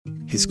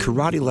his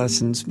karate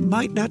lessons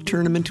might not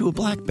turn him into a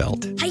black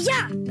belt.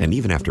 Hi-ya! And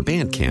even after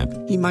band camp,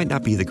 he might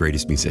not be the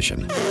greatest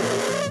musician.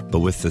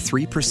 But with the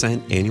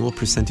 3% annual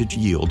percentage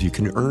yield you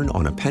can earn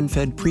on a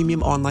PenFed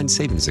premium online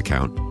savings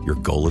account, your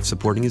goal of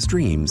supporting his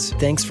dreams...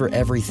 Thanks for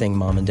everything,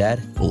 Mom and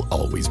Dad. ...will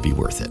always be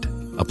worth it.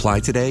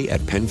 Apply today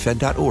at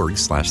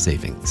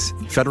PenFed.org/savings.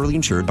 Federally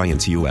insured by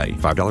NCUA.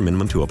 $5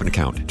 minimum to open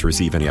account. To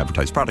receive any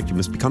advertised product, you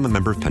must become a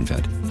member of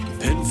PenFed.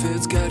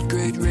 PenFed's got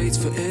great rates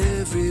for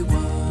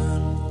everyone.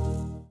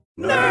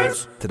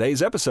 Nerds!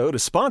 Today's episode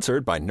is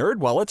sponsored by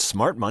NerdWallet's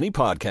Smart Money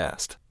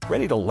Podcast.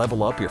 Ready to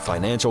level up your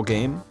financial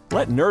game?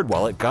 Let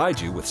NerdWallet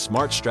guide you with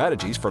smart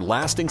strategies for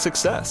lasting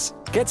success.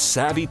 Get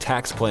savvy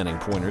tax planning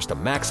pointers to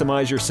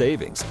maximize your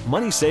savings,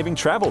 money-saving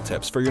travel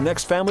tips for your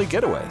next family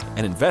getaway,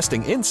 and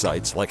investing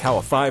insights like how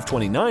a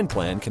 529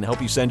 plan can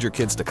help you send your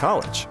kids to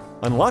college.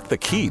 Unlock the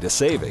key to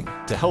saving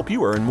to help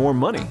you earn more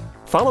money.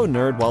 Follow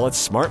NerdWallet's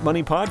Smart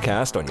Money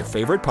Podcast on your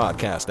favorite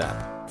podcast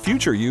app.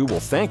 Future you will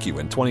thank you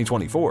in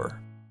 2024.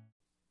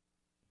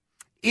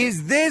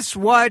 Is this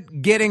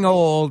what getting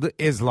old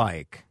is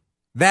like?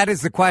 That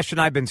is the question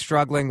I've been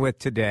struggling with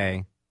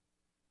today.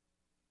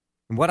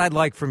 And what I'd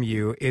like from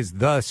you is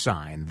the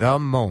sign, the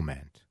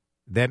moment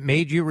that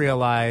made you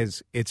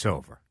realize it's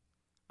over.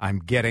 I'm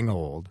getting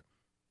old.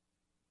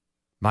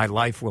 My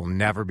life will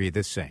never be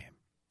the same.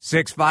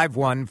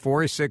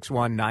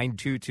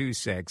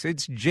 651-461-9226.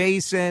 It's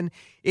Jason.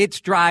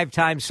 It's drive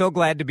time. So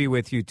glad to be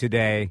with you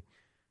today.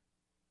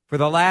 For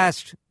the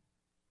last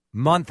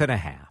month and a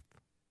half,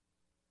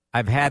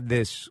 I've had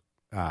this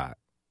kind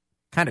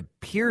of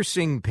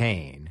piercing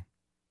pain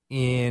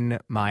in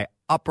my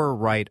upper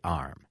right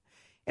arm.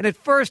 And at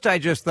first I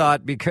just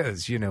thought,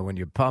 because, you know, when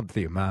you pump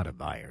the amount of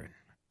iron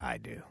I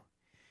do,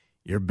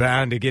 you're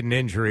bound to get an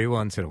injury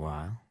once in a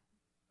while.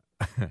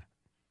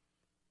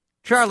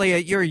 Charlie,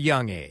 at your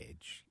young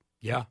age,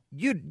 yeah,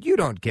 you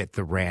don't get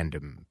the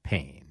random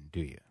pain, do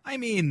you? I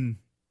mean,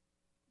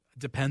 it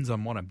depends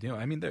on what I'm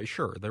doing. I mean,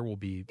 there will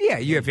be. Yeah,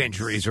 you have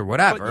injuries or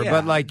whatever,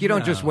 but like you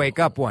don't just wake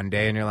up one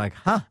day and you're like,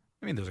 huh?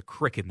 I mean, there's a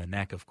crick in the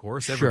neck, of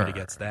course. Sure. Everybody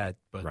gets that,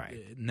 but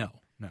right. No.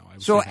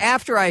 So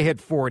after I hit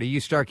 40, you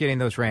start getting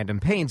those random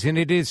pains, and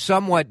it is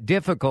somewhat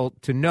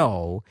difficult to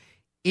know,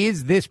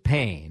 is this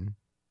pain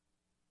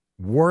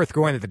worth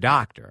going to the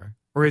doctor,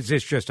 or is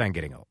this just I'm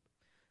getting old?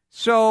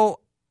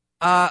 So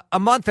a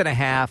month and a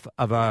half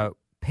of a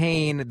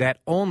pain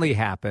that only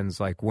happens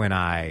like when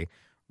I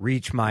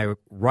reach my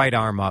right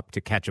arm up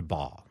to catch a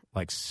ball.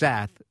 Like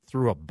Seth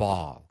threw a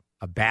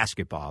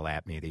basketball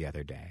at me the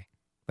other day.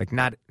 Like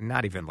not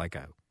even like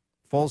a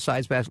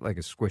full-size basketball, like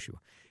a squishy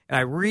one. And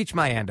I reach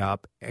my hand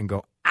up and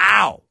go,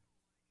 ow!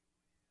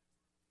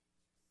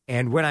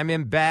 And when I'm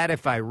in bed,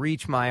 if I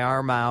reach my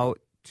arm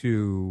out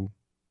to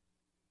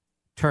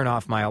turn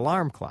off my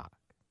alarm clock,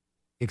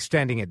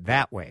 extending it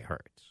that way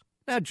hurts.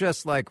 Not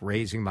just like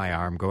raising my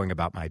arm, going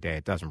about my day.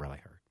 It doesn't really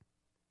hurt.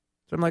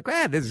 So I'm like,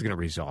 this is going to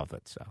resolve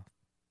itself.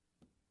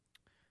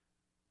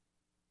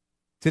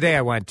 Today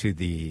I went to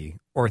the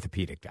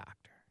orthopedic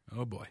doctor.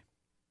 Oh, boy.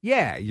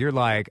 Yeah, you're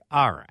like,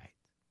 all right.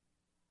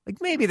 Like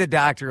maybe the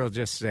doctor will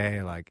just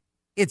say, like,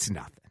 it's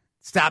nothing.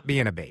 Stop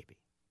being a baby.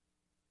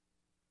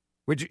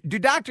 Do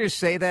doctors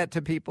say that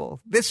to people?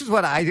 This is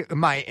what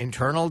my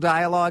internal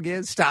dialogue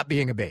is. Stop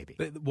being a baby.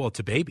 Well,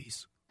 to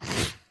babies.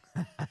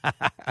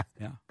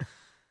 Yeah.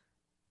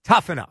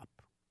 Toughen up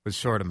was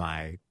sort of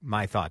my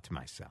thought to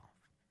myself.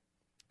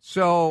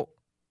 So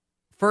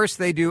first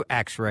they do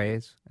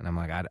x-rays, and I'm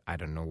like, I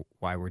don't know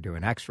why we're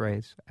doing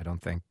x-rays. I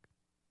don't think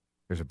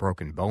there's a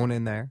broken bone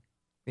in there.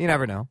 You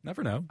never know.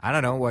 Never know. I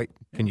don't know. What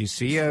can you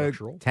see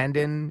structural. A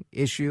tendon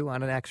issue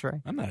on an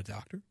x-ray? I'm not a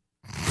doctor.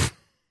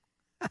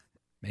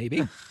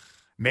 Maybe.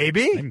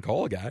 Maybe. I can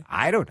call a guy.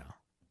 I don't know.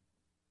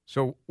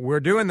 So we're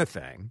doing the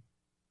thing,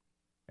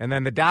 and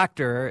then the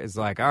doctor is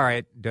like, all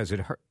right, does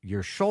it hurt?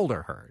 Your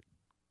shoulder hurt?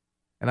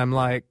 And I'm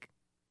like,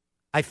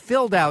 I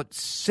filled out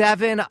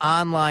 7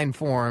 online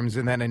forms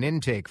and then an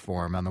intake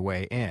form on the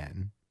way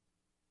in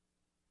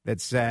that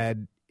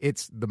said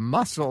it's the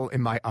muscle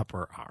in my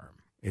upper arm.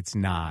 It's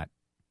not.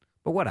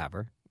 But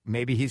whatever.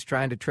 Maybe he's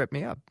trying to trip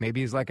me up. Maybe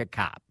he's like a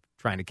cop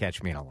trying to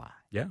catch me in a lie.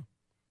 Yeah,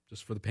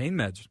 just for the pain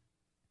meds.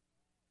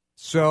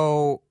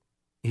 So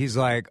he's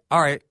like,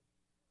 all right,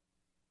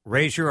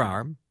 raise your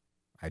arm.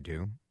 I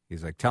do.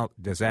 He's like,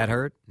 does that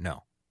hurt?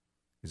 No.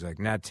 He's like,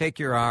 now take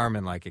your arm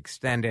and like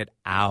extend it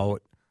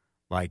out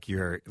like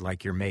you're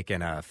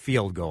making a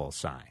field goal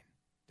sign.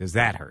 Does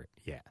that hurt?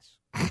 Yes.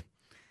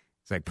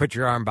 It's like, put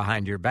your arm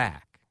behind your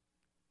back.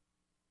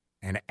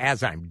 And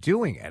as I'm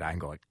doing it, I'm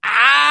going,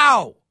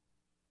 ow!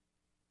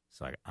 It's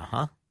like,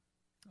 uh-huh.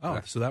 Oh,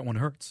 so that one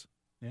hurts.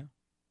 Yeah.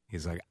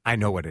 He's like, I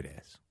know what it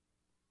is.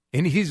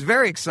 And he's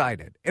very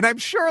excited. And I'm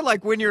sure,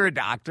 like, when you're a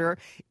doctor,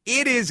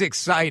 it is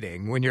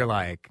exciting when you're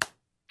like,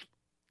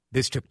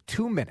 this took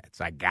 2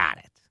 minutes. I got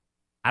it.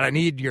 I don't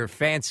need your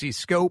fancy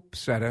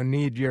scopes. I don't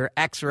need your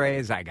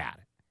x-rays. I got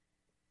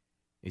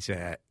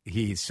it.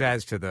 He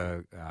says to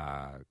the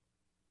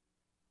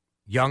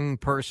young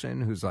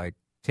person who's, like,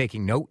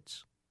 taking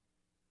notes,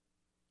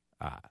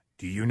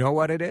 do you know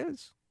what it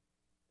is?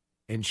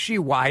 And she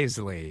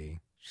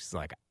wisely, she's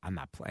like, I'm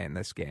not playing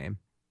this game.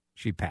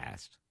 She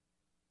passed.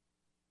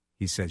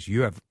 He says,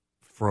 you have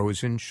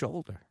frozen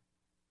shoulder.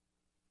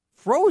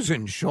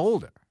 Frozen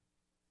shoulder.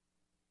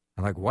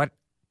 I'm like, what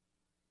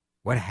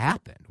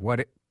happened?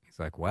 He's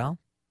like, well,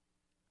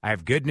 I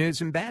have good news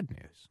and bad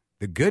news.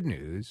 The good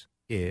news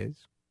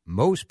is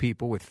most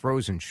people with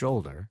frozen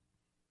shoulder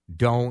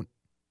don't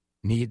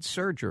need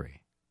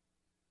surgery.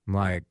 I'm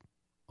like,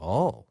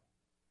 oh,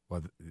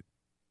 well,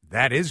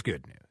 that is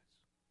good news.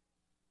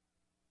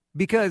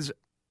 Because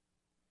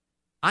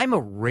I'm a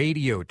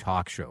radio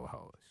talk show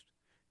host.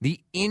 The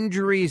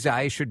injuries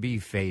I should be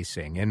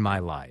facing in my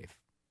life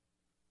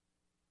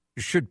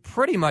should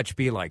pretty much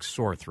be like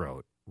sore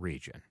throat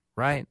region,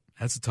 right?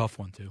 That's a tough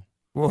one, too.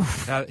 Well,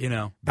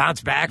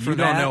 bounce back from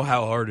that. You don't know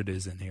how hard it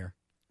is in here.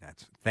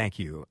 Thank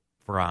you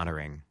for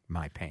honoring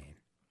my pain.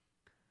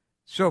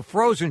 So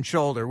frozen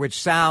shoulder, which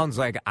sounds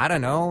like, I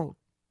don't know,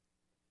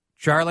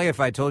 Charlie, if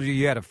I told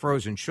you had a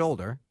frozen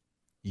shoulder,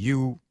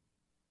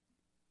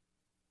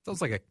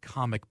 sounds like a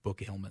comic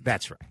book ailment.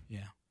 That's right.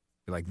 Yeah.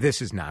 You're like,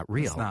 this is not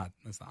real.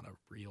 That's not a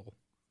real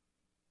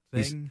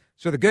thing.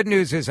 So the good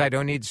news is I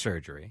don't need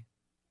surgery.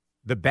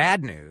 The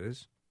bad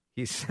news,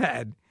 he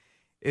said,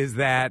 is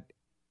that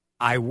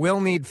I will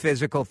need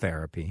physical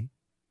therapy.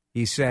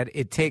 He said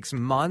it takes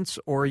months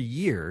or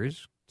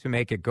years to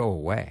make it go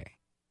away.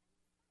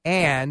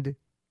 And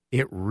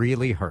it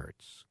really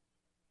hurts.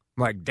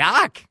 I'm like,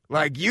 Doc,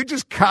 you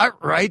just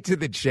cut right to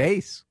the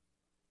chase.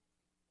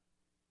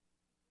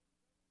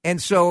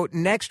 And so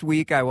next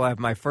week I will have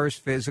my first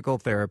physical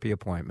therapy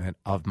appointment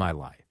of my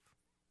life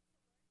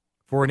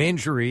for an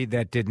injury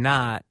that did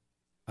not,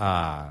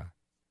 that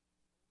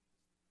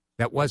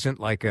wasn't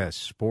like a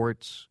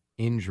sports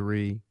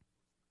injury.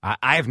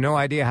 I have no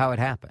idea how it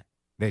happened.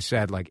 They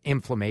said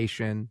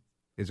inflammation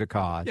is a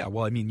cause. Yeah,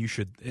 well, I mean,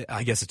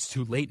 I guess it's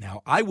too late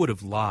now. I would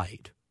have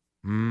lied.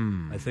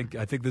 I think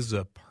this is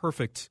a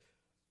perfect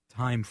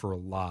time for a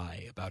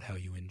lie about how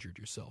you injured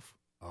yourself.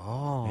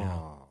 Oh. Yeah.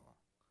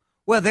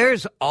 Well,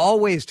 there's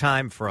always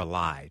time for a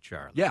lie,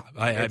 Charlie. Yeah,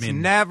 I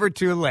mean, never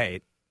too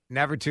late.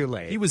 Never too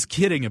late. He was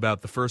kidding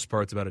about the first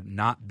parts about it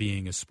not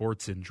being a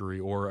sports injury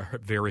or a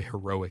very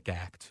heroic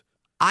act.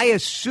 I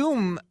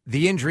assume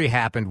the injury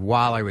happened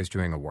while I was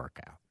doing a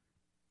workout.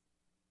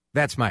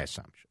 That's my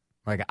assumption.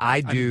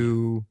 I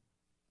do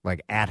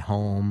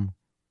at-home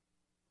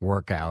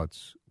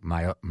workouts.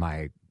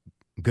 My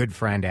good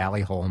friend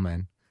Allie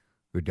Holman,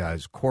 who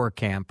does Core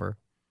Camper,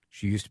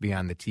 she used to be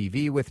on the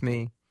TV with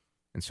me,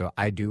 and so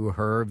I do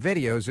her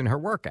videos and her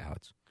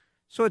workouts.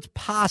 So it's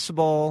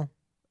possible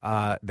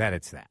that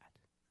it's that.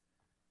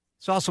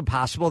 It's also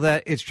possible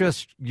that it's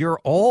just you're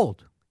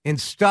old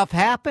and stuff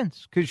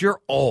happens because you're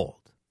old.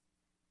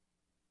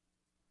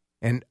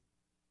 And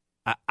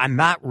I'm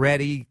not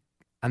ready.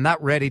 I'm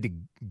not ready to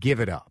give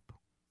it up.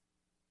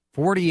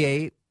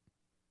 48.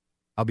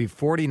 I'll be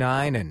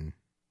 49 in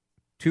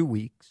 2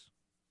 weeks.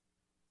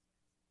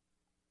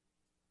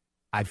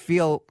 I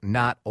feel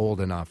not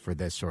old enough for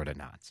this sort of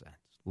nonsense.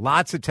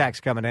 Lots of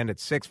texts coming in at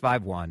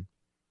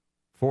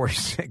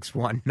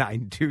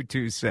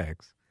 651-461-9226.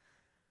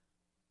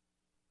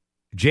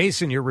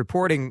 Jason, you're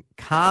reporting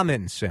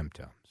common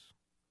symptoms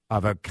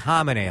of a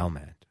common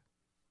ailment.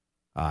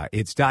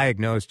 It's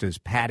diagnosed as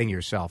patting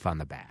yourself on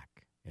the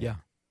back. Yeah.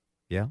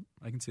 Yeah?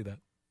 I can see that.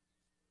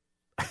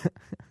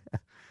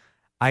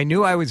 I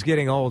knew I was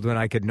getting old when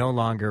I could no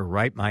longer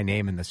write my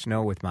name in the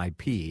snow with my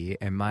P,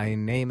 and my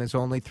name is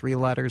only 3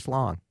 letters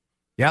long.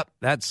 Yep,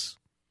 that's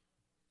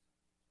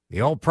the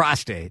old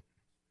prostate.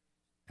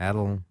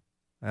 That'll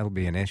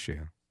be an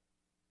issue.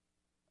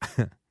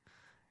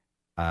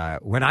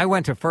 When I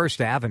went to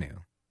First Avenue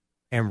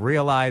and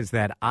realized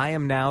that I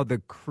am now the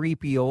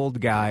creepy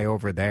old guy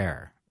over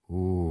there.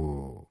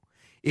 Ooh.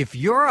 If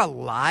you're a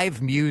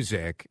live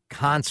music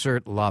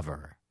concert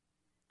lover,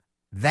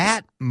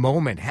 that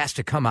moment has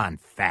to come on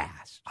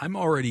fast. I'm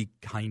already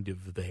kind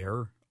of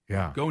there.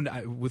 Yeah.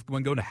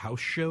 When going to house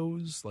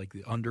shows, like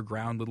the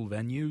underground little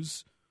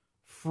venues,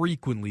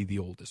 frequently the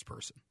oldest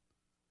person.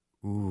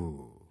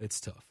 Ooh. It's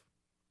tough.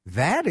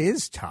 That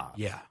is tough.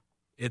 Yeah.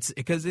 It's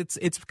because it's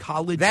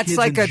college that's kids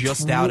like and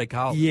just out of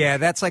college. Yeah,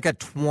 that's like a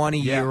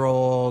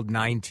 20-year-old,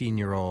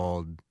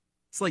 19-year-old.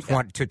 It's like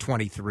 20 to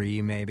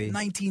 23, maybe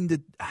 19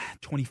 to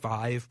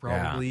 25,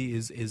 probably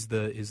is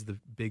the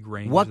big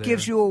range. What there.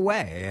 gives you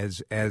away?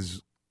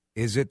 As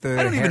is it the?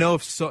 I don't even know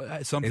if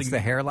something. It's the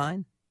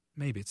hairline.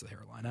 Maybe it's the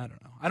hairline. I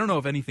don't know. I don't know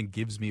if anything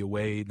gives me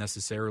away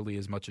necessarily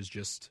as much as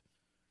just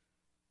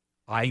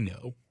I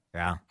know.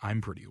 Yeah,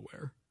 I'm pretty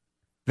aware.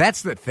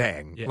 That's the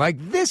thing. Yeah.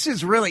 This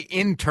is really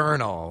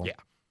internal. Yeah.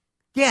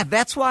 Yeah,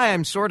 that's why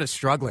I'm sort of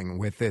struggling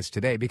with this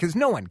today because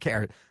no one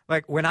cares.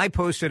 When I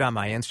posted on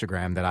my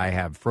Instagram that I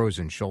have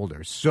frozen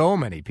shoulders, so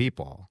many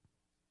people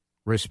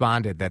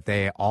responded that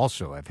they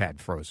also have had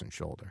frozen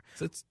shoulder.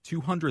 So it's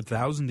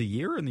 200,000 a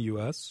year in the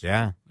U.S.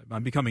 Yeah.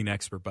 I'm becoming an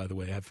expert, by the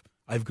way.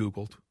 I've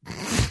Googled.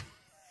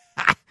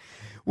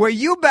 Well,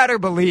 you better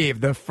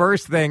believe the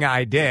first thing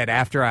I did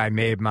after I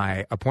made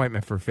my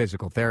appointment for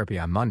physical therapy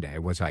on Monday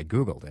was I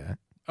Googled it.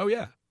 Oh,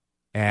 yeah.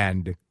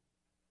 And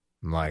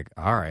I'm like,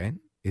 all right,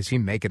 is he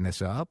making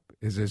this up?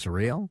 Is this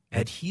real?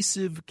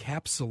 Adhesive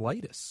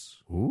capsulitis.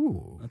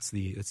 Ooh. That's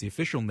the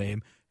official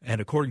name.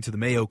 And according to the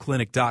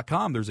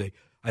MayoClinic.com, there's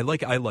I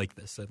like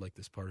this. I like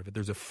this part of it.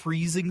 There's a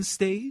freezing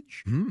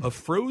stage, a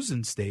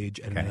frozen stage,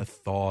 and then a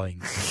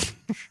thawing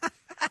stage.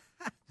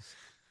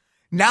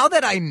 Now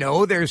that I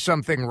know there's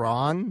something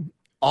wrong,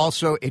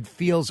 also it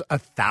feels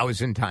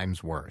 1,000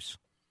 times worse,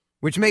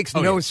 which makes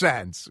no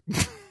sense.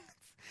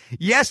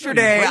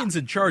 Yesterday, your brain's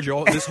in charge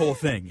of this whole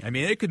thing. I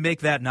mean, it could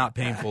make that not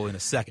painful in a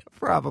second.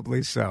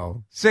 Probably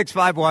so.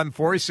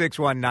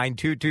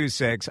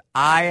 651-461-9226.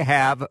 I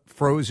have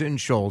frozen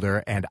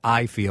shoulder and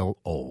I feel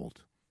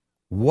old.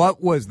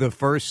 What was the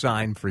first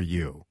sign for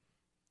you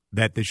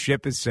that the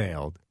ship has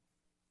sailed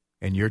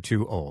and you're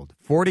too old?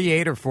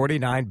 48 or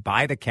 49,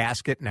 buy the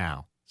casket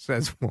now,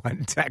 says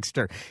one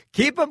texter.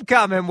 Keep them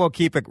coming. We'll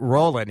keep it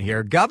rolling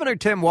here. Governor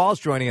Tim Walz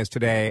joining us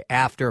today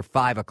after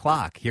 5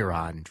 o'clock here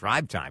on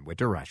Drive Time with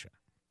DeRusha.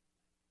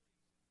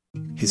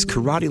 His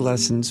karate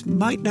lessons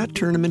might not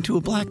turn him into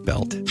a black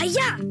belt.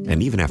 Hi-ya!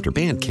 And even after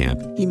band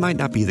camp, he might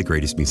not be the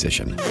greatest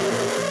musician.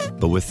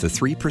 But with the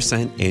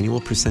 3%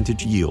 annual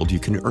percentage yield you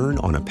can earn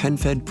on a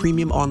PenFed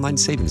premium online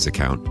savings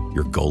account,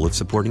 your goal of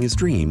supporting his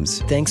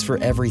dreams Thanks for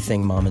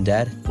everything, Mom and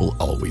Dad. will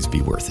always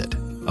be worth it.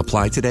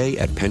 Apply today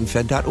at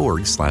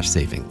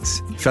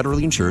PenFed.org/savings.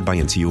 Federally insured by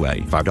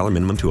NCUA. $5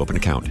 minimum to open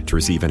account. To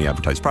receive any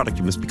advertised product,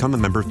 you must become a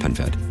member of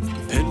PenFed.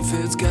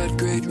 PenFed's got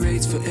great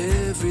rates for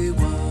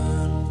everyone.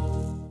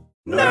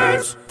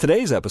 Nerds!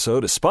 Today's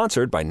episode is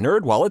sponsored by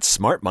NerdWallet's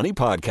Smart Money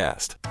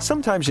Podcast.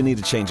 Sometimes you need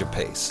a change of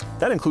pace.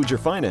 That includes your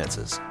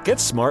finances.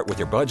 Get smart with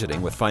your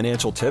budgeting with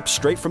financial tips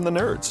straight from the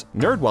nerds.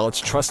 NerdWallet's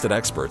trusted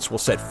experts will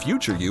set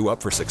future you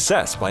up for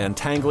success by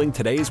untangling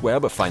today's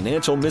web of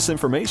financial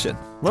misinformation.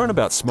 Learn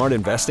about smart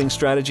investing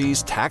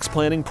strategies, tax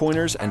planning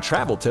pointers, and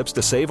travel tips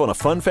to save on a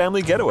fun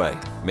family getaway.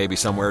 Maybe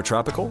somewhere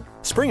tropical?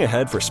 Spring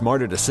ahead for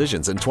smarter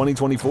decisions in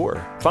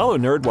 2024. Follow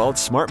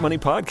NerdWallet's Smart Money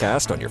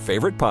Podcast on your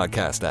favorite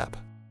podcast app.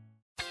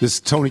 This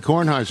is Tony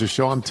Kornheiser's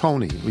show. I'm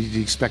Tony.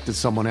 You expected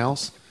someone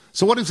else?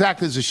 So what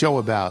exactly is the show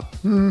about?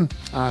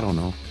 I don't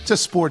know. It's a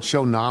sports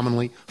show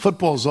nominally.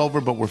 Football's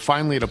over, but we're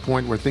finally at a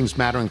point where things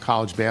matter in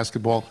college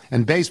basketball,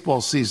 and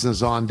baseball season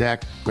is on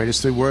deck.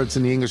 Greatest 3 words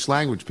in the English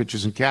language,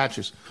 pitchers and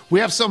catchers. We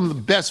have some of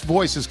the best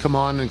voices come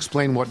on and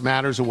explain what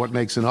matters or what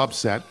makes an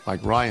upset,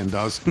 like Ryan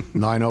does,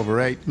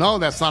 9/8. No,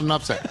 that's not an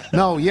upset.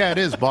 No, yeah, it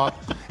is, Bob.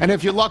 And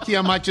if you're lucky,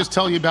 I might just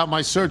tell you about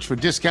my search for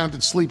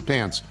discounted sleep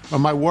pants or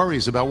my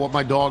worries about what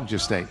my dog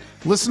just ate.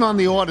 Listen on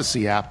the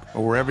Odyssey app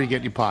or wherever you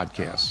get your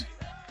podcasts.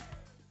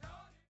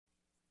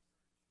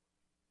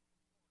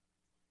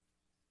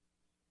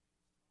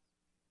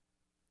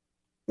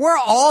 We're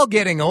all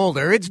getting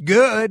older. It's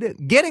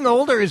good. Getting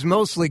older is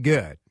mostly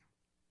good.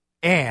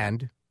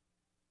 And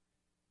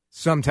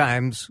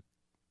sometimes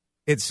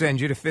it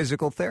sends you to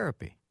physical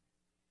therapy.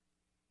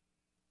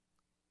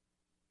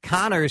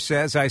 Connor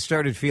says, I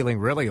started feeling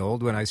really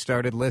old when I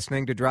started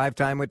listening to Drive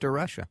Time with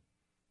DeRusha.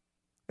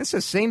 It's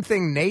the same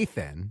thing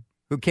Nathan,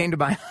 who came to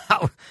my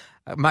house,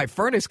 my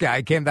furnace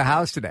guy came to the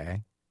house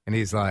today, and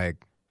he's like,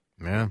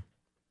 yeah,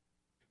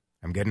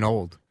 I'm getting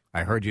old.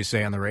 I heard you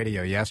say on the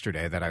radio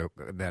yesterday that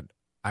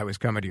I was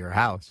coming to your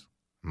house.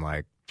 I'm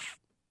like,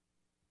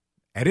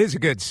 it is a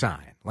good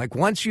sign. Like,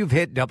 once you've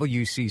hit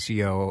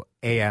WCCO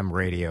AM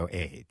radio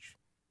age.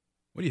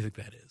 What do you think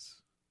that is?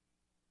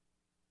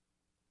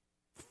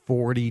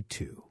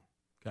 42.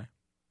 Okay.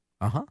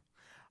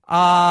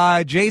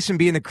 Jason,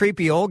 being the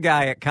creepy old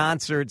guy at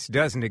concerts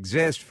doesn't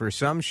exist for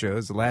some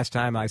shows. The last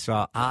time I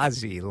saw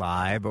Ozzy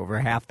live, over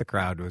half the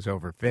crowd was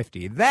over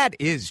 50. That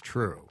is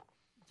true.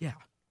 Yeah.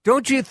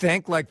 Don't you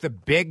think, like, the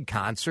big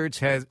concerts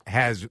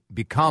has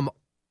become,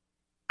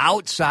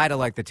 outside of,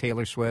 like, the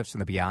Taylor Swifts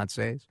and the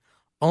Beyoncés,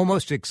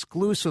 almost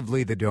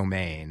exclusively the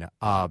domain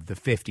of the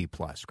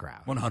 50-plus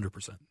crowd?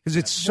 100%. Because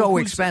it's so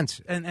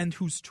expensive. And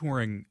who's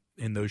touring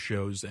in those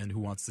shows and who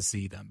wants to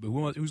see them? But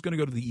who's going to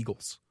go to the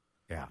Eagles?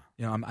 Yeah.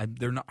 You know,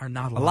 there are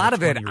not a lot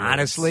of it,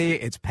 honestly,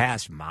 it's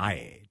past my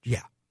age.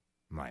 Yeah.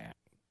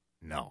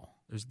 No.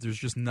 There's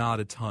just not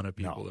a ton of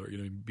people that are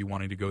going to be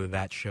wanting to go to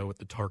that show at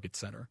the Target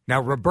Center. Now,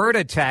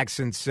 Roberta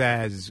Texan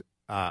says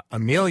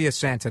Amelia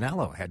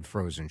Santinello had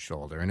frozen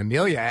shoulder. And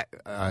Amelia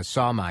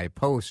saw my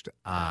post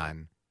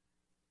on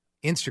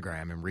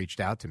Instagram and reached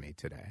out to me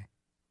today.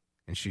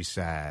 And she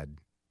said,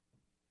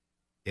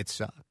 it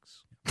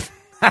sucks.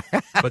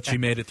 But she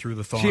made it through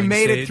the thawing stage. She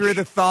made it through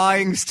the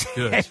thawing stage.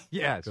 Good.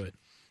 Yes. Good.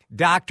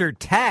 Dr.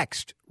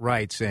 Text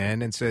writes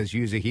in and says,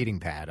 use a heating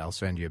pad. I'll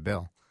send you a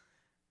bill.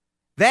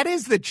 That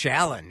is the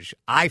challenge,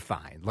 I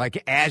find.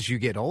 Like, as you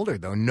get older,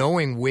 though,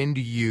 knowing when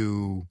do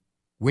you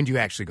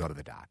actually go to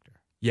the doctor?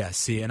 Yeah,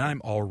 see, and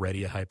I'm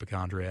already a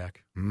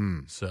hypochondriac.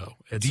 So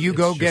do you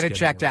go get it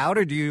checked out,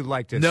 or do you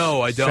like to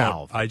No, I don't.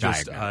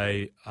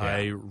 Self-diagnose?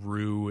 I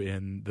rue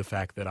in the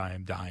fact that I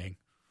am dying.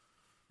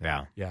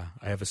 Yeah. Yeah,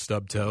 I have a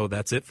stub toe.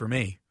 That's it for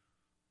me.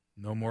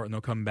 No more,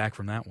 no coming back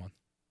from that one.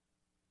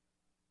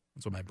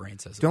 That's what my brain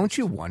says. Don't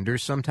you wonder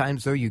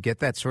sometimes, though, you get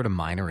that sort of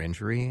minor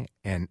injury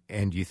and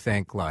you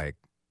think, like,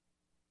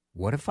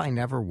 what if I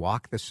never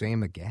walk the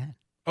same again?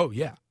 Oh,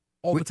 yeah.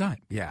 All the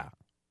time. Yeah.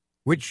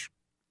 Which,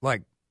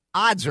 like,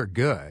 odds are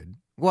good.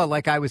 Well,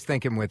 like I was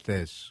thinking with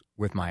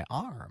my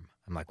arm.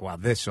 I'm like, well,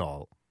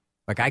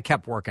 I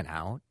kept working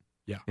out.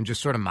 Yeah. And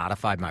just sort of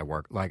modified my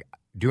work. Like,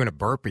 doing a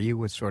burpee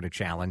was sort of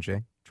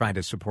challenging. Trying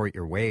to support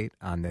your weight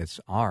on this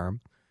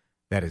arm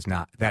that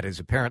is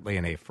apparently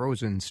in a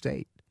frozen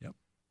state. Yep.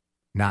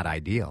 Not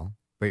ideal.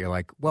 But you're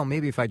like, well,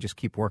 maybe if I just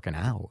keep working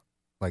out,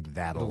 like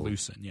that'll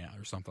loosen, yeah,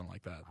 or something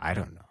like that. I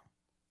don't know.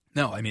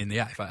 No, I mean,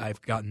 yeah, if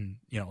I've gotten,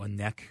 a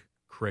neck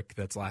crick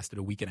that's lasted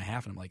a week and a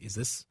half, and I'm like, is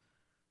this,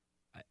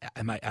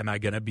 am I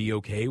going to be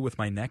okay with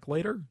my neck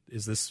later?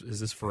 Is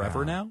this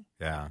forever now?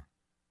 Yeah.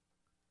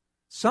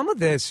 Some of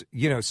this,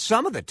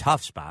 some of the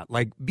tough spot,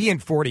 like being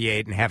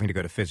 48 and having to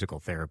go to physical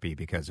therapy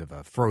because of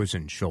a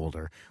frozen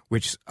shoulder,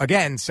 which,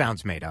 again,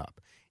 sounds made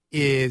up,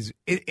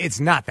 it's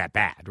not that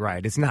bad,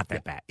 right? It's not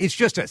that bad. It's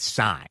just a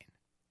sign.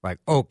 Like,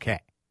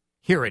 okay,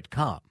 here it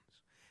comes.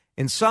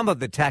 And some of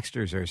the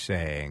texters are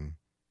saying,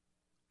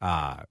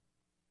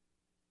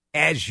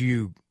 as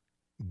you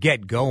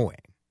get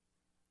going,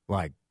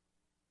 like,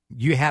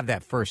 you have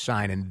that first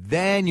sign, and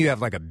then you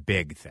have, like, a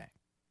big thing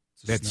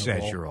that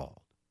says you're old.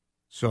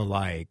 So,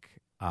 like,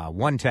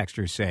 one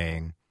texter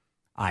saying,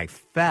 I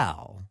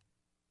fell,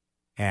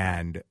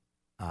 and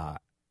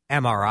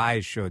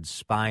MRIs showed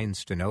spine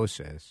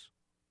stenosis,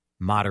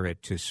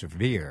 moderate to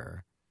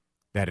severe,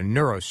 that a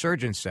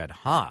neurosurgeon said,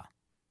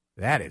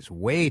 that is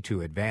way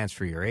too advanced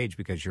for your age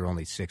because you're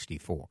only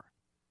 64.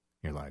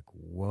 You're like,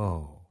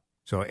 whoa.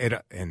 So,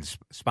 and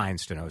spine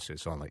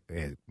stenosis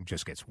it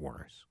just gets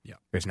worse. Yeah.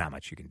 There's not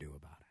much you can do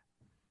about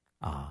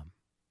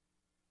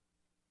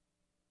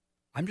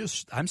it.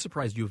 I'm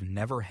surprised you've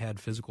never had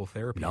physical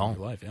therapy in your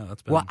life. Yeah,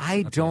 that's been. Well,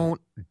 I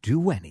don't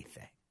do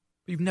anything.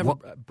 You've never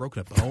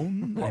broken a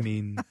bone? I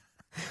mean,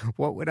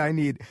 what would I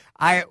need?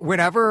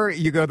 Whenever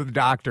you go to the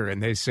doctor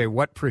and they say,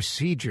 what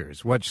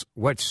procedures, what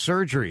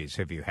surgeries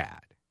have you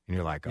had? And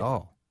you're like,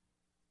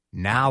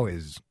 now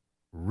is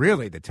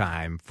really the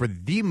time for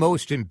the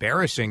most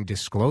embarrassing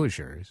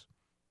disclosures,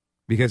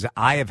 because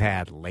I have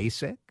had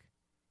LASIK,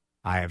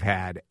 I have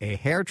had a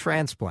hair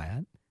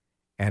transplant,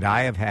 and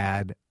I have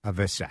had a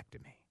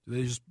vasectomy. Do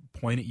they just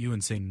point at you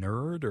and say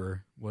nerd,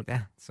 or what?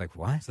 Yeah, it's like,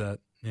 what? Is that,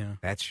 yeah.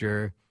 That's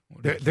your...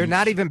 They're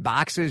not even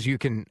boxes you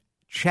can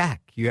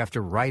check. You have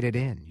to write it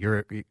in.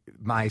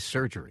 My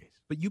surgeries.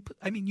 But you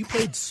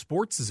played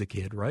sports as a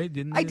kid, right?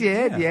 Didn't you? I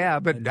did, yeah.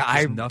 But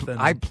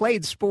I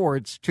played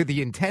sports to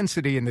the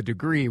intensity and the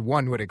degree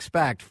one would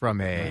expect from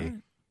a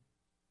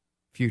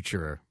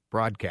future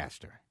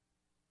broadcaster.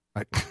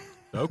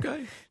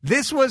 Okay.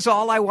 This was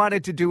all I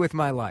wanted to do with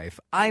my life.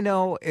 I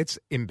know it's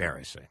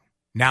embarrassing.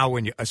 Now,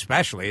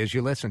 especially as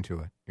you listen to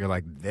it, you're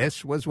like,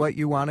 this was what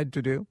you wanted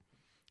to do?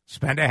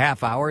 Spend a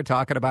half hour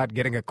talking about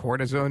getting a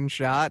cortisone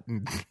shot?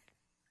 And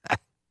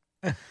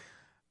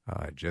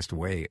just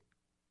wait.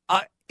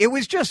 It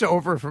was just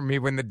over for me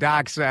when the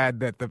doc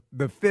said that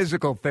the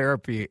physical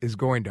therapy is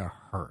going to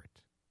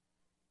hurt.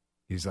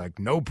 He's like,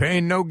 no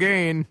pain, no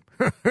gain.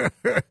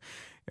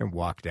 And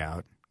walked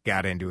out,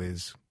 got into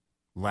his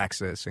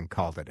Lexus, and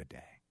called it a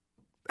day.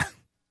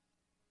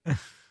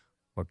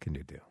 What can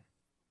you do?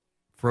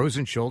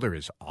 Frozen shoulder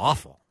is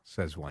awful,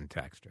 says one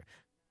texter.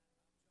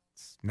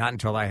 It's not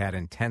until I had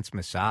intense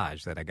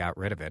massage that I got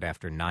rid of it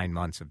after 9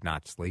 months of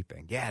not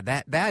sleeping. Yeah,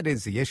 that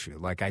is the issue.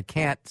 Like, I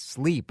can't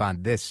sleep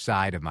on this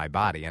side of my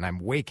body, and I'm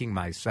waking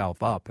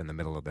myself up in the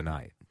middle of the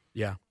night.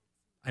 Yeah.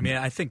 I mean,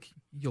 I think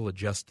you'll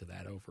adjust to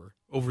that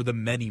over the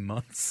many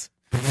months.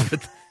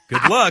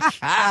 Good luck.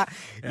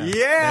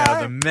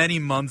 Yeah. The many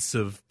months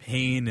of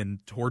pain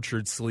and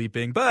tortured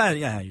sleeping. But,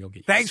 yeah, you'll get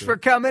used Thanks to for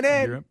it. coming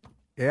in.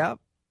 Yep.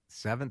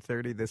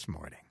 7:30 this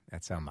morning.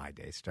 That's how my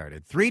day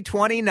started.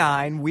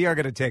 3:29, we are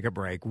going to take a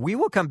break. We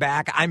will come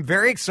back. I'm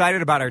very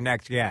excited about our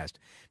next guest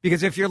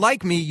because if you're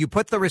like me, you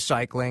put the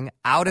recycling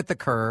out at the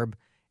curb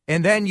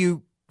and then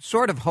you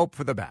sort of hope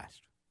for the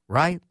best,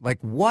 right? Like,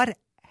 what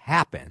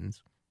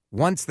happens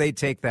once they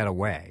take that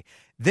away?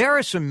 There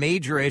are some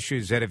major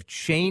issues that have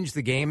changed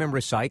the game in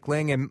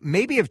recycling and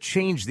maybe have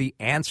changed the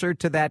answer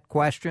to that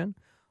question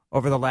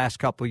over the last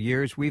couple of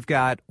years. We've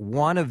got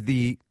one of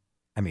the,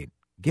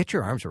 get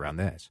your arms around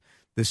this.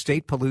 The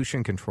State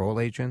Pollution Control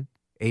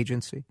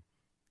Agency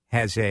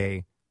has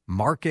a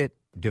market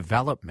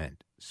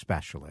development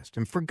specialist.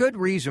 And for good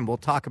reason, we'll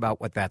talk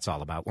about what that's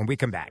all about when we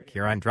come back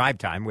here on Drive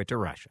Time with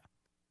DeRusha.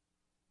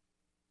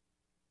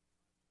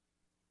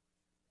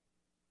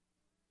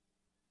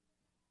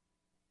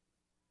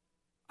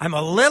 I'm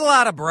a little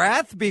out of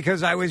breath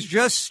because I was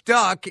just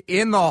stuck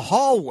in the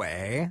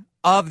hallway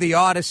of the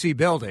Odyssey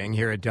building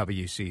here at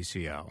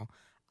WCCO.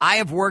 I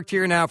have worked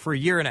here now for a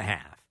year and a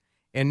half,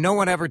 and no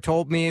one ever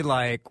told me,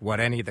 like, what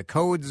any of the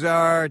codes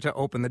are to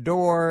open the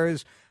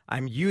doors.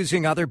 I'm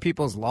using other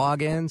people's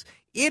logins.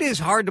 It is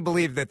hard to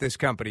believe that this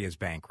company is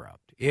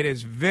bankrupt. It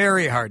is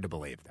very hard to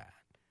believe that.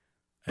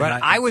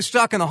 But I was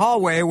stuck in the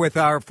hallway with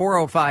our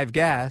 405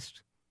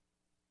 guest.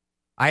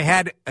 I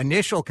had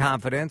initial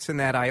confidence in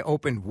that I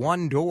opened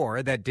one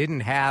door that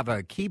didn't have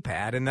a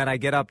keypad, and then I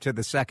get up to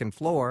the second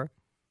floor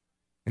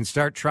and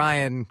start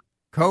trying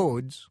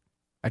codes.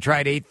 I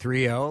tried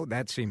 830.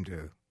 That seemed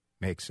to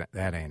make sense.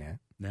 That ain't it.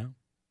 No.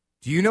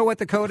 Do you know what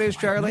the code is,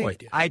 Charlie? I have no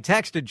idea. I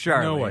texted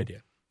Charlie. No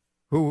idea.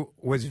 Who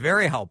was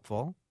very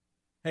helpful.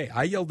 Hey,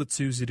 I yelled at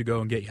Susie to go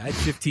and get you. I had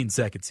 15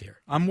 seconds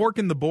here. I'm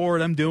working the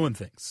board. I'm doing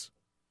things.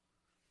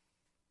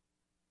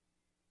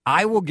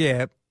 I will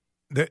get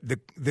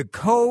the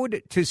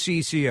code to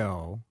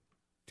CCO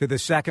to the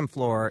second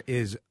floor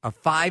is a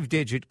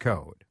 5-digit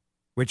code,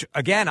 which,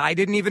 again, I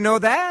didn't even know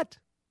that.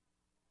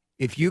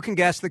 If you can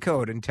guess the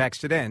code and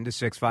text it in to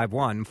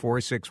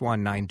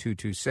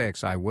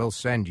 651-461-9226, I will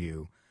send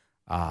you.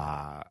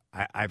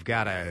 I've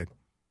got I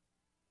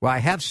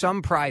have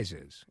some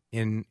prizes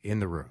in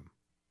the room.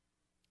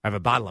 I have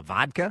a bottle of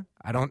vodka.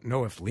 I don't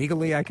know if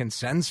legally I can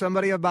send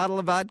somebody a bottle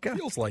of vodka.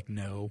 Feels like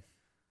no.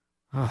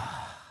 All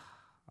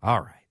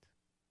right.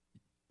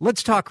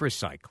 Let's talk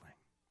recycling.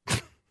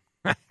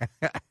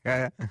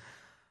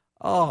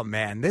 Oh,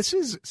 man, this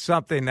is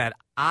something that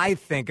I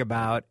think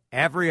about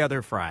every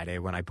other Friday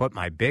when I put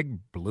my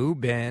big blue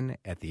bin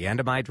at the end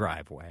of my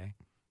driveway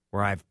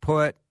where I've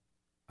put,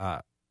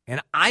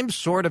 and I'm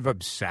sort of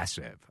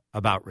obsessive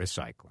about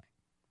recycling.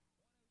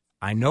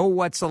 I know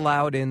what's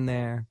allowed in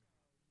there,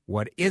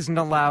 what isn't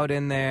allowed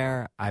in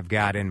there. I've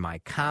got in my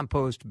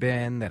compost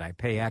bin that I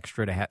pay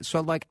extra to have.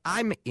 So,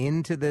 I'm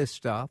into this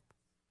stuff.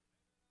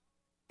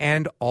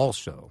 And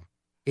also,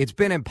 it's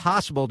been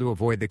impossible to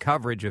avoid the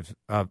coverage of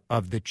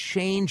the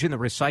change in the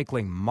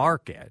recycling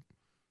market,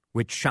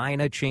 with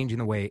China changing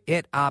the way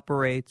it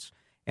operates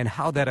and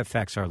how that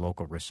affects our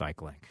local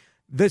recycling.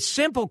 The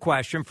simple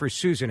question for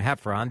Susan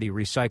Heffron, the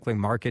recycling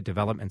market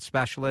development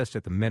specialist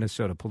at the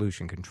Minnesota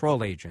Pollution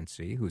Control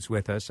Agency, who's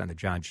with us on the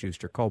John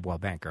Schuster Coldwell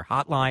Banker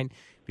hotline,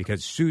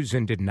 because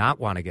Susan did not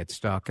want to get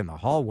stuck in the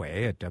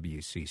hallway at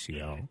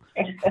WCCO.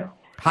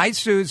 Hi,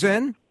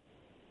 Susan.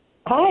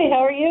 Hi,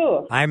 how are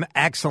you? I'm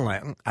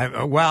excellent. I'm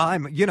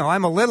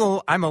a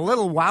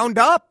little wound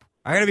up.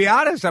 I got to be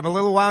honest. I'm a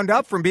little wound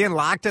up from being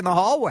locked in the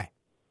hallway.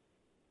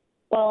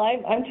 Well,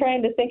 I'm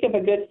trying to think of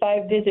a good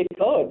 5-digit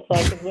code so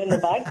I can win the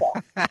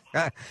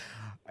vodka.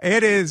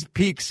 It is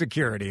peak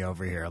security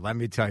over here. Let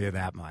me tell you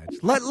that much.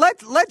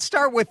 Let's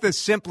start with the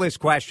simplest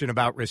question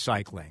about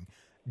recycling.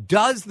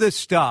 Does the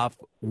stuff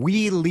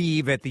we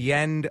leave at the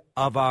end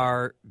of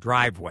our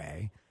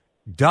driveway,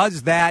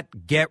 does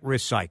that get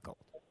recycled?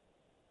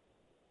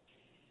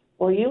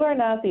 Well, you are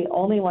not the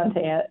only one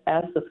to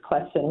ask this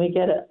question. We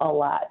get it a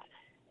lot.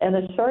 And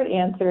the short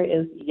answer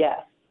is yes,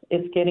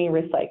 it's getting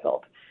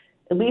recycled,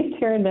 at least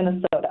here in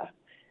Minnesota.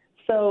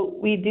 So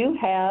we do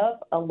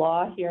have a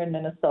law here in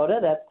Minnesota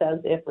that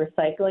says if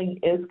recycling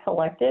is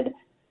collected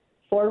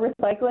for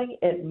recycling,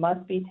 it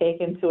must be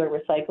taken to a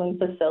recycling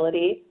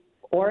facility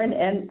or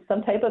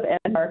some type of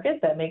end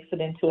market that makes it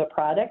into a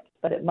product,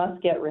 but it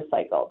must get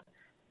recycled.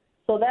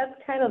 So that's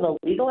kind of the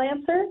legal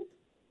answer.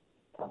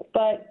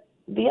 But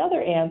the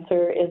other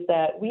answer is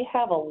that we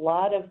have a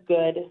lot of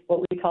good,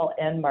 what we call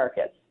end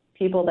markets,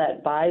 people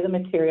that buy the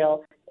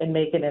material and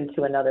make it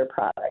into another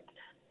product.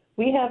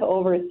 We have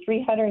over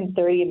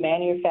 330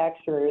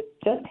 manufacturers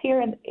just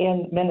here in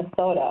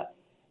Minnesota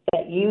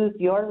that use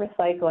your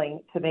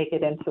recycling to make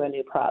it into a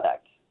new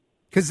product.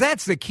 Because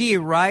that's the key,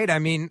 right? I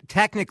mean,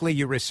 technically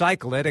you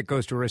recycle it. It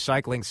goes to a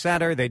recycling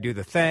center. They do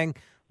the thing.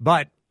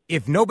 But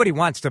if nobody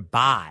wants to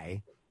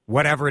buy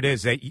whatever it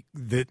is that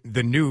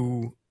the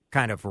new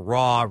kind of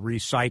raw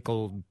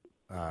recycled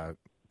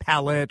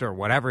pellet or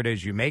whatever it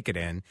is you make it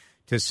in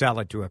to sell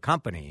it to a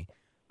company,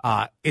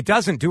 it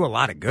doesn't do a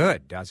lot of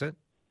good, does it?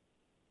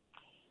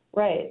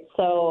 Right.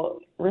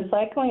 So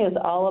recycling is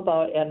all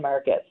about end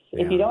markets.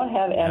 Yeah. If you don't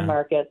have end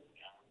markets,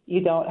 you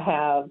don't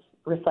have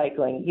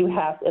recycling.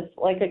 It's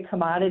like a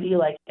commodity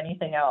like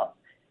anything else.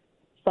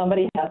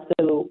 Somebody has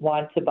to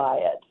want to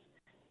buy it.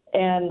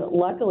 And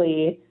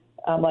luckily,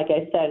 like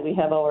I said, we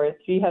have over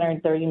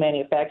 330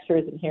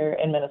 manufacturers here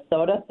in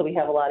Minnesota, so we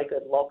have a lot of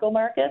good local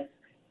markets.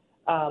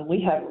 We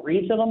have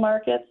regional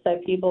markets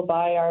that people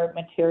buy our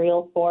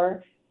material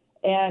for.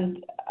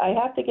 And I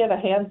have to give a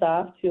hands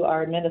off to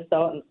our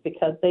Minnesotans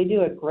because they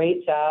do a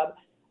great job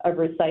of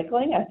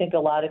recycling. I think a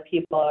lot of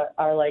people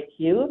are like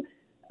you,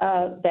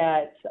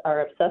 that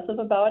are obsessive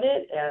about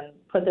it and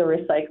put their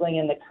recycling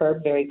in the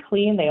curb very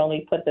clean. They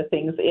only put the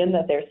things in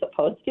that they're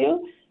supposed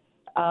to.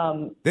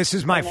 This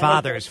is my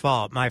father's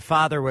fault. My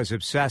father was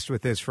obsessed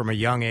with this from a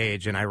young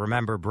age, and I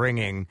remember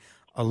bringing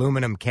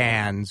aluminum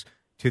cans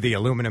to the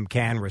aluminum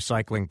can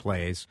recycling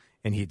place,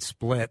 and he'd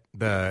split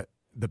the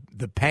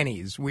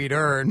pennies we'd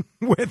earn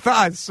with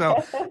us.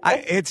 So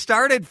it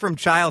started from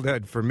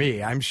childhood for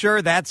me. I'm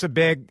sure that's a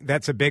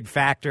big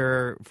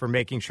factor for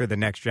making sure the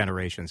next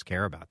generations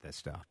care about this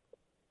stuff.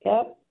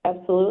 Yep,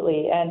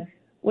 absolutely. And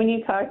when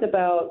you talked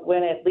about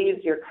when it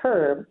leaves your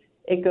curb,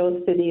 it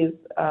goes to these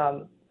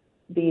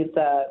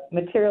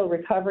material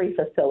recovery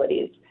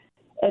facilities.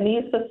 And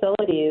these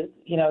facilities,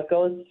 it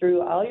goes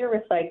through all your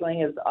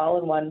recycling is all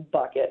in one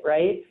bucket,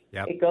 right?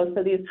 Yep. It goes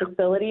to these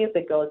facilities.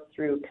 It goes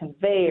through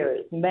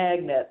conveyors,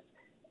 magnets,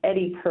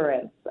 eddy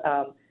currents,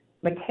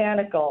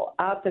 mechanical,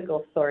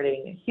 optical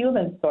sorting,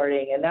 human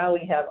sorting, and now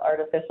we have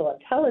artificial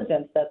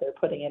intelligence that they're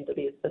putting into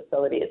these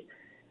facilities.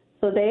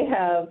 So they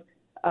have,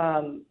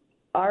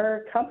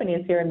 our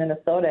companies here in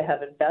Minnesota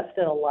have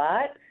invested a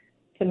lot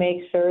to make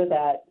sure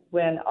that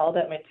when all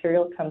that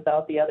material comes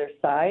out the other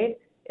side,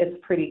 it's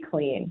pretty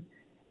clean.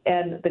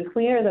 And the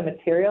cleaner the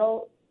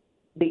material,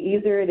 the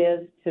easier it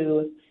is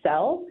to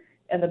sell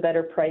and the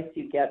better price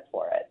you get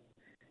for it.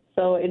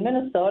 So in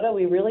Minnesota,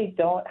 we really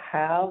don't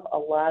have a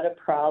lot of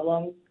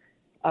problems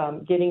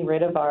getting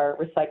rid of our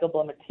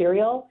recyclable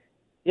material.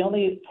 The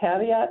only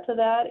caveat to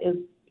that is,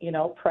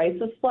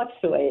 prices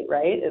fluctuate,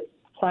 right? It's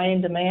supply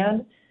and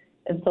demand.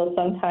 And so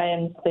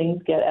sometimes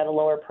things get at a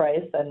lower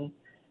price and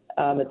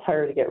it's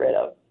harder to get rid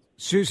of.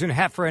 Susan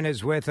Heffron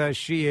is with us.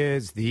 She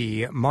is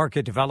the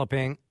market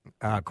developing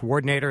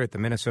coordinator at the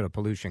Minnesota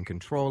Pollution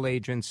Control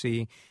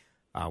Agency.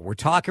 We're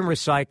talking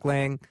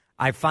recycling.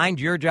 I find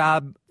your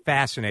job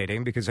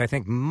fascinating because I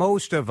think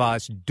most of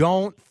us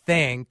don't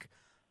think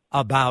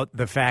about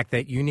the fact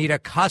that you need a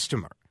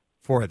customer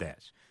for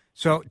this.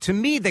 So to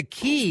me, the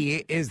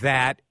key is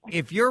that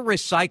if you're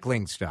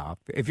recycling stuff,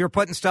 if you're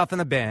putting stuff in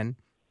the bin,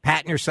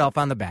 patting yourself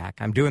on the back,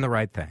 I'm doing the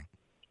right thing,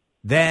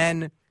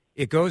 then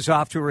it goes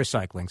off to a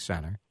recycling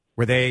center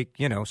where they,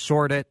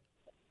 sort it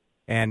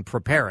and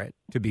prepare it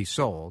to be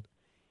sold.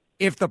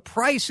 If the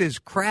price is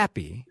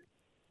crappy,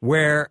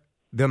 where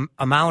the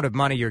amount of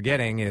money you're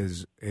getting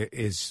is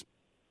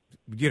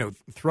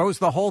throws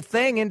the whole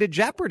thing into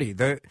jeopardy,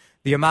 the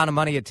amount of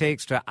money it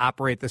takes to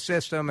operate the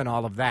system and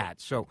all of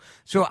that. So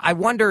I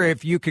wonder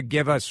if you could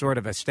give us sort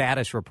of a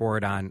status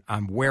report on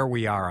where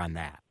we are on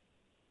that.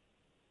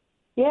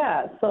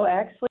 Yeah, so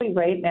actually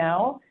right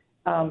now,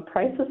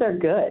 prices are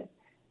good.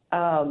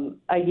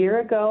 A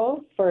year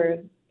ago for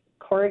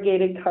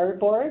corrugated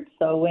cardboard,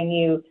 so when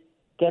you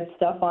get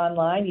stuff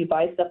online, you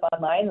buy stuff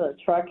online, the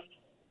truck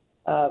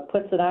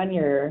puts it on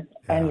your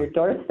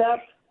doorstep,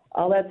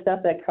 all that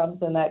stuff that comes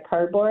in that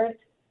cardboard.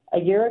 A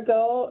year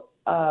ago,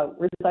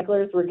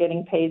 recyclers were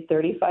getting paid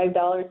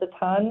 $35 a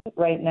ton.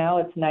 Right now,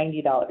 it's $90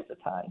 a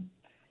ton.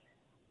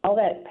 All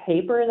that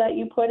paper that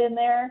you put in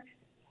there,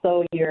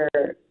 so your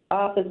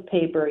office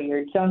paper,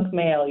 your junk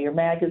mail, your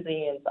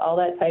magazines, all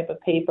that type of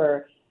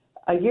paper,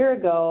 a year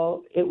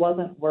ago, it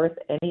wasn't worth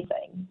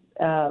anything.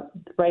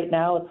 Right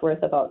now, it's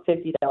worth about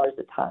 $50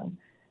 a ton.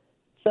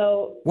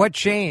 So what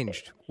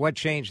changed? What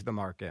changed the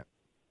market?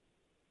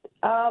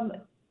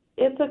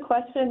 It's a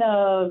question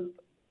of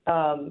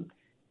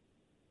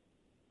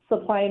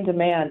supply and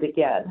demand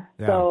again.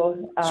 Yeah.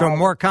 So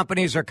more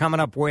companies are coming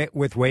up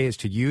with ways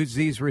to use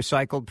these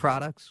recycled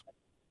products?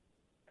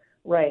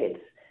 Right.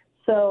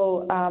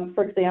 So,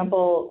 for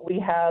example, we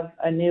have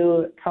a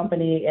new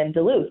company in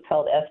Duluth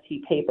called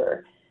ST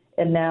Paper.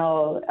 And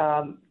now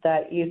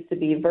that used to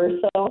be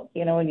Verso.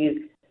 When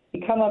you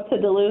come up to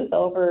Duluth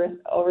over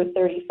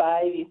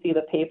 35, you see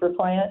the paper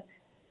plant.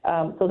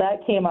 So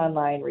that came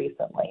online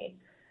recently.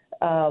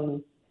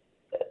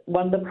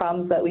 One of the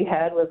problems that we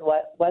had was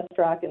West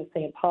Rock and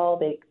St. Paul,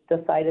 they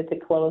decided to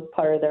close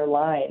part of their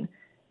line.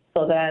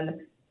 So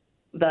then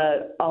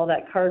all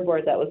that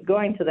cardboard that was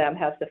going to them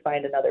has to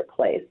find another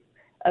place.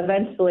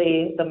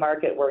 Eventually, the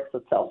market works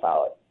itself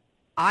out.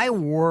 I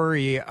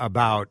worry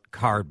about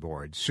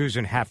cardboard.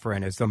 Susan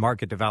Heffron is the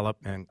market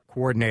development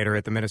coordinator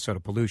at the Minnesota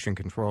Pollution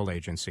Control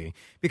Agency.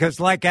 Because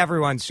like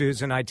everyone,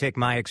 Susan, I take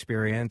my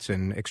experience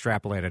and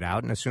extrapolate it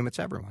out and assume it's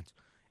everyone's.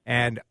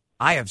 And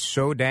I have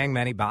so dang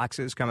many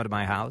boxes coming to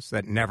my house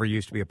that never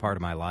used to be a part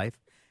of my life.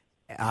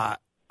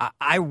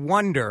 I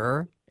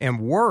wonder and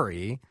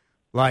worry,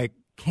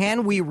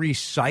 can we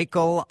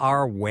recycle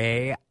our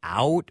way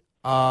out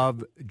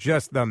of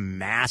just the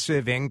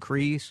massive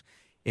increase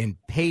in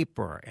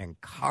paper and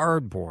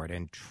cardboard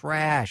and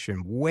trash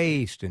and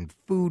waste and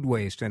food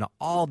waste and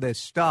all this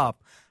stuff?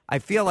 I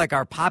feel like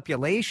our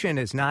population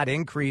is not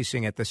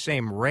increasing at the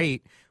same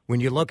rate when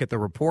you look at the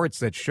reports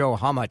that show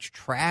how much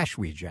trash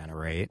we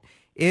generate.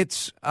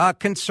 It's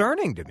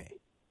concerning to me.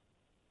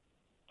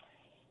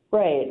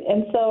 Right.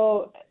 And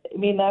so,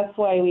 that's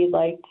why we'd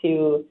like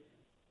to,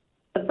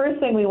 the first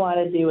thing we want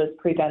to do is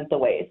prevent the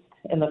waste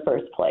in the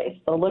first place.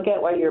 So look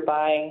at what you're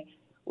buying.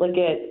 Look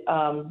at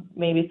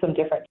maybe some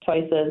different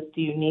choices.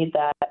 Do you need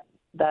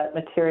that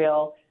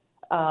material?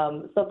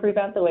 So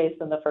prevent the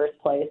waste in the first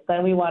place.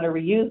 Then we want to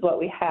reuse what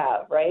we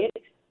have, right?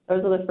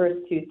 Those are the first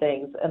two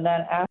things. And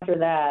then after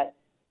that,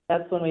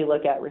 that's when we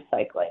look at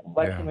recycling.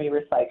 What can we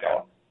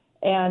recycle?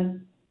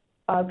 And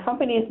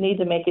companies need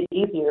to make it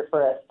easier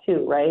for us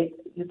too, right?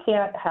 You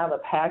can't have a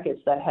package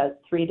that has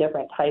 3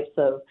 different types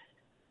of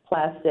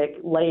plastic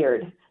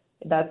layered.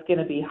 That's going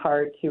to be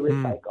hard to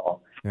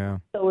recycle. Yeah.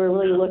 So we're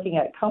really looking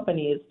at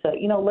companies to,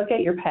 look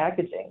at your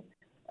packaging,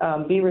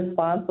 be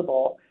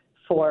responsible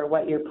for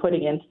what you're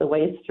putting into the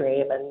waste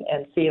stream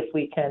and see if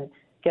we can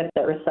get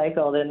that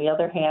recycled. And the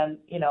other hand,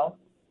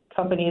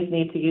 companies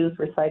need to use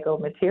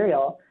recycled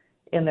material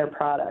in their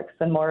products,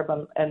 and more of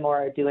them and more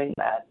are doing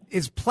that.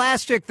 Is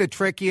plastic the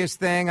trickiest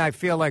thing? I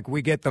feel like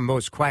we get the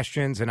most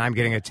questions, and I'm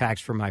getting a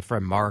text from my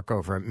friend Mark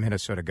over at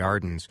Minnesota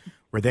Gardens,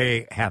 where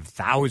they have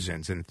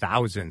thousands and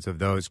thousands of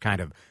those kind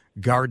of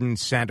garden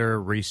center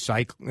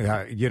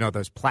recycle,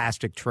 those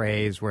plastic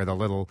trays where the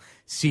little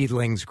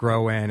seedlings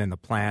grow in and the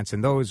plants,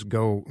 and those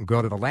go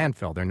to the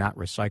landfill. They're not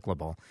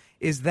recyclable.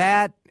 Is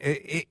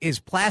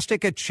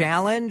plastic a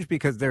challenge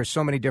because there's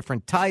so many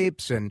different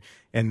types, and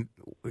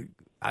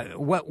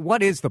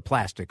what is the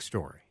plastic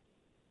story?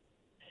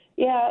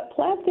 Yeah,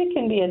 plastic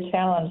can be a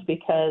challenge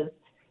because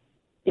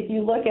if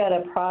you look at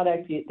a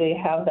product, they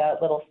have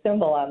that little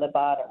symbol on the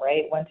bottom,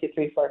 right? 1, 2,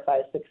 3, 4,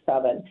 5, 6,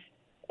 7.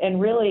 And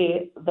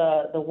really,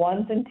 the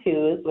ones and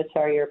twos, which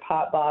are your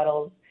pop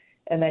bottles,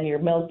 and then your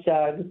milk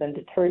jugs and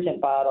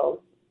detergent bottles,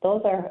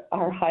 those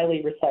are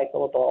highly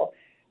recyclable.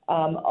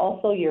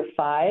 Also, your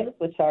fives,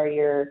 which are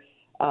your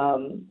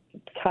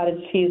cottage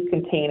cheese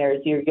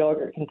containers, your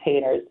yogurt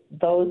containers,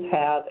 those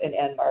have an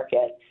end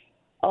market.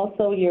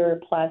 Also, your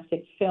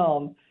plastic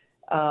film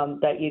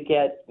that you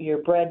get, your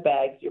bread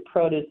bags, your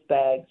produce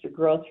bags, your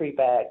grocery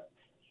bags,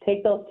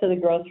 take those to the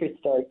grocery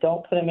store.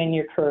 Don't put them in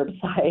your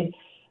curbside.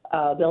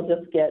 They'll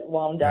just get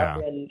wound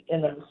up in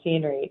the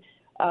machinery.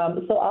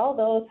 So all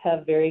those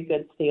have very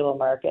good stable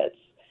markets.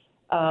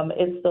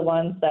 It's the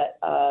ones that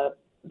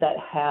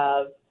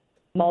have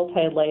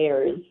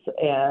multi-layers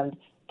and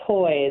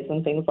toys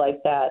and things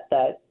like that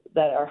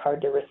are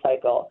hard to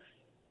recycle.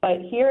 But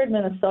here in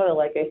Minnesota,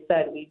 like I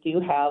said, we do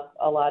have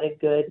a lot of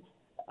good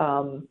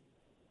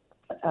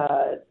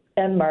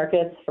end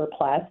markets for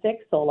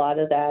plastic, so a lot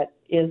of that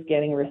is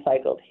getting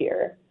recycled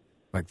here.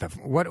 Like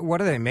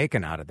what are they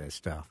making out of this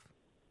stuff?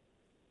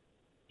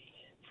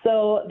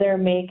 So they're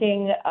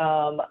making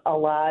a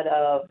lot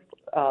of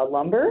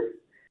lumber.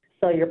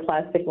 So your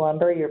plastic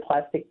lumber, your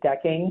plastic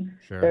decking.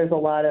 Sure. There's a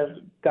lot of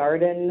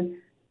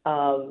garden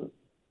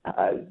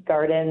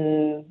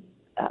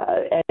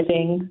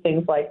edging,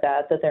 things like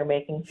that they're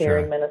making here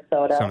in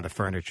Minnesota. Some of the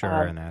furniture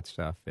and that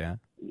stuff, yeah.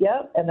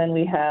 Yep, and then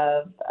we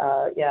have,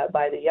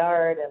 By the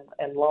Yard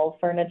and Lull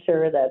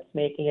Furniture that's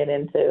making it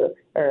into,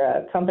 or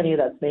a company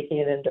that's making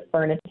it into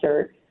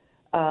furniture.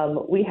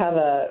 We have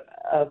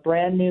a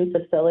brand new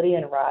facility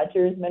in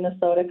Rogers,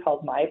 Minnesota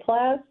called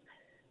MyPlas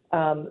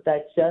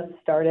that just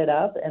started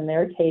up, and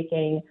they're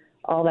taking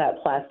all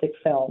that plastic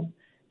film.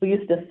 We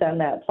used to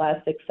send that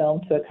plastic film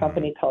to a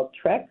company called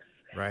Trex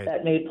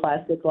that made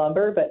plastic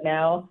lumber, but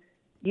now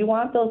you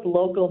want those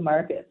local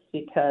markets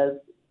because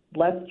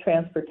less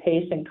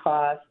transportation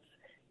costs,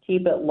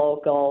 keep it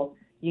local,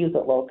 use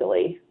it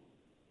locally.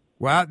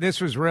 Well, this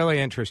was really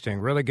interesting,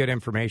 really good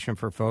information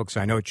for folks.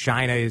 I know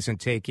China isn't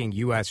taking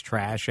U.S.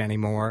 trash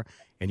anymore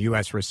and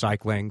U.S.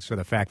 recycling, so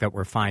the fact that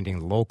we're finding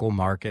local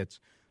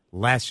markets,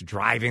 less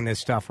driving this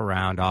stuff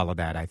around, all of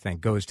that, I think,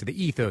 goes to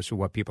the ethos of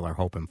what people are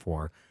hoping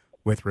for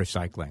with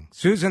recycling.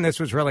 Susan, this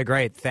was really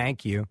great.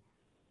 Thank you.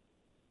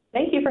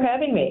 Thank you for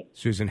having me.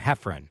 Susan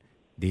Heffron,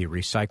 the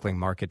Recycling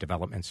Market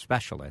Development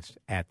Specialist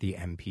at the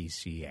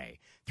MPCA.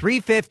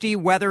 3:50,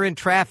 weather and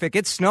traffic.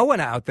 It's snowing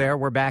out there.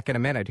 We're back in a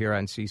minute here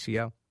on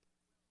CCO.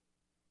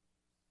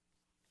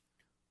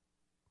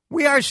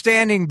 We are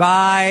standing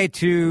by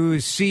to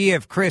see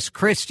if Chris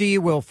Christie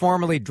will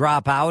formally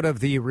drop out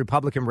of the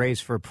Republican race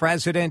for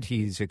president.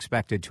 He's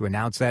expected to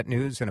announce that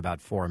news in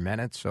about 4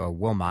 minutes, so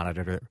we'll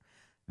monitor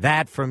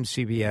that from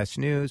CBS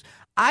News.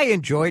 I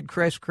enjoyed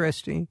Chris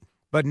Christie,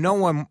 but no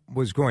one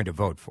was going to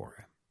vote for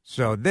him.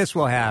 So this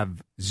will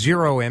have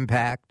zero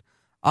impact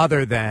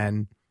other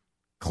than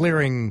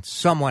clearing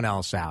someone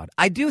else out.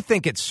 I do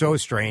think it's so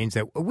strange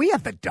that we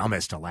have the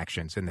dumbest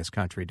elections in this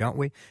country, don't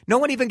we? No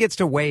one even gets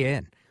to weigh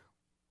in.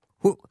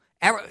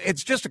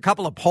 It's just a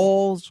couple of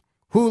polls.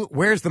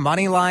 Where's the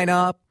money line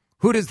up?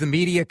 Who does the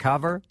media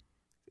cover?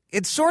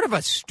 It's sort of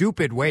a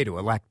stupid way to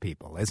elect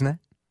people, isn't it?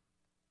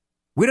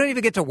 We don't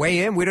even get to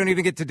weigh in. We don't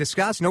even get to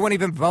discuss. No one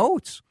even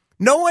votes.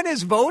 No one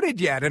has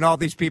voted yet, and all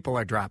these people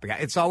are dropping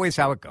out. It's always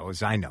how it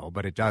goes, I know,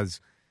 but it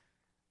does.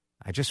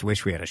 I just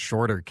wish we had a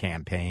shorter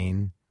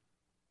campaign.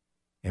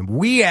 And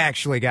we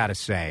actually got a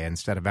say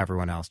instead of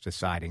everyone else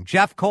deciding.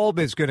 Jeff Kolb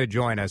is going to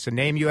join us, a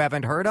name you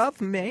haven't heard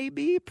of,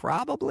 maybe,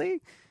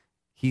 probably.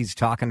 He's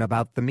talking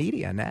about the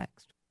media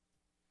next.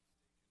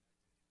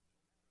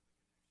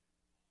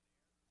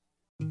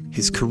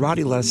 His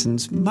karate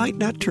lessons might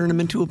not turn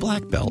him into a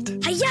black belt.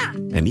 Hi-ya!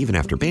 And even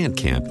after band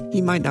camp,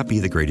 he might not be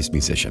the greatest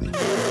musician.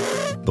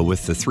 But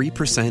with the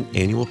 3%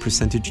 annual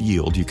percentage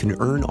yield you can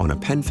earn on a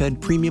PenFed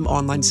premium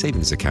online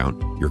savings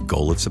account, your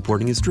goal of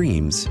supporting his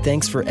dreams...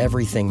 Thanks for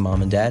everything,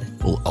 Mom and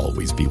Dad. ...will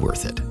always be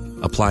worth it.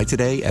 Apply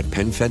today at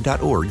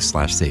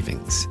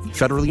PenFed.org/savings.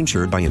 Federally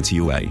insured by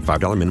NCUA.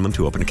 $5 minimum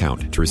to open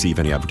account. To receive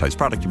any advertised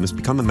product, you must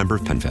become a member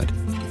of PenFed.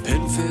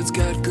 PenFed's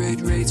got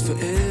great rates for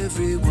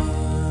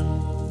everyone.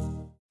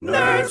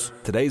 Nerds!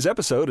 Today's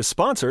episode is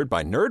sponsored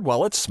by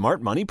NerdWallet's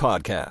Smart Money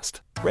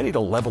Podcast. Ready to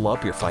level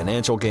up your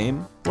financial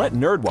game? Let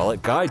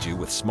NerdWallet guide you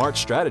with smart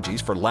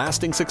strategies for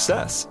lasting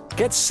success.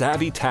 Get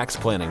savvy tax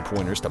planning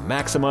pointers to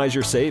maximize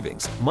your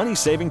savings,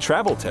 money-saving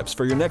travel tips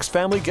for your next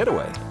family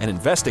getaway, and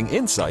investing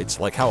insights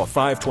like how a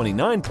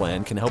 529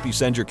 plan can help you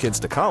send your kids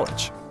to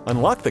college.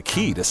 Unlock the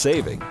key to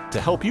saving to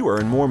help you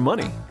earn more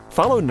money.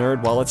 Follow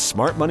NerdWallet's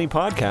Smart Money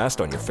Podcast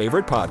on your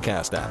favorite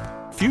podcast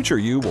app. Future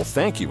you will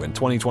thank you in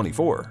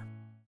 2024.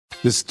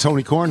 This is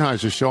Tony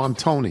Kornheiser's show. I'm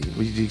Tony.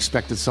 You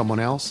expected someone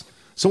else?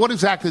 So what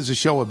exactly is the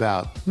show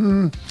about?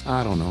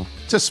 I don't know.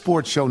 It's a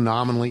sports show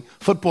nominally.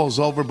 Football's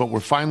over, but we're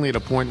finally at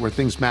a point where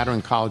things matter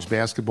in college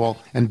basketball,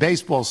 and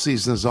baseball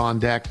season is on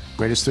deck.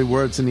 Greatest three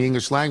words in the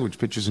English language,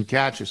 pitchers and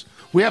catchers.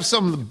 We have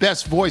some of the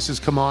best voices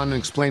come on and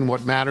explain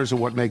what matters or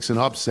what makes an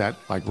upset,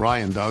 like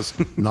Ryan does,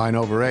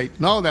 9/8.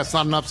 No, that's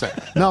not an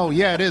upset. No,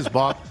 yeah, it is,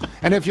 Bob.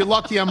 And if you're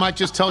lucky, I might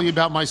just tell you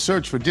about my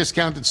search for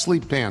discounted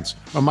sleep pants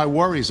or my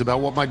worries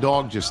about what my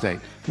dog just ate.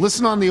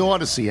 Listen on the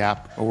Odyssey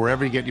app or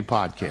wherever you get your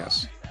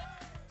podcasts.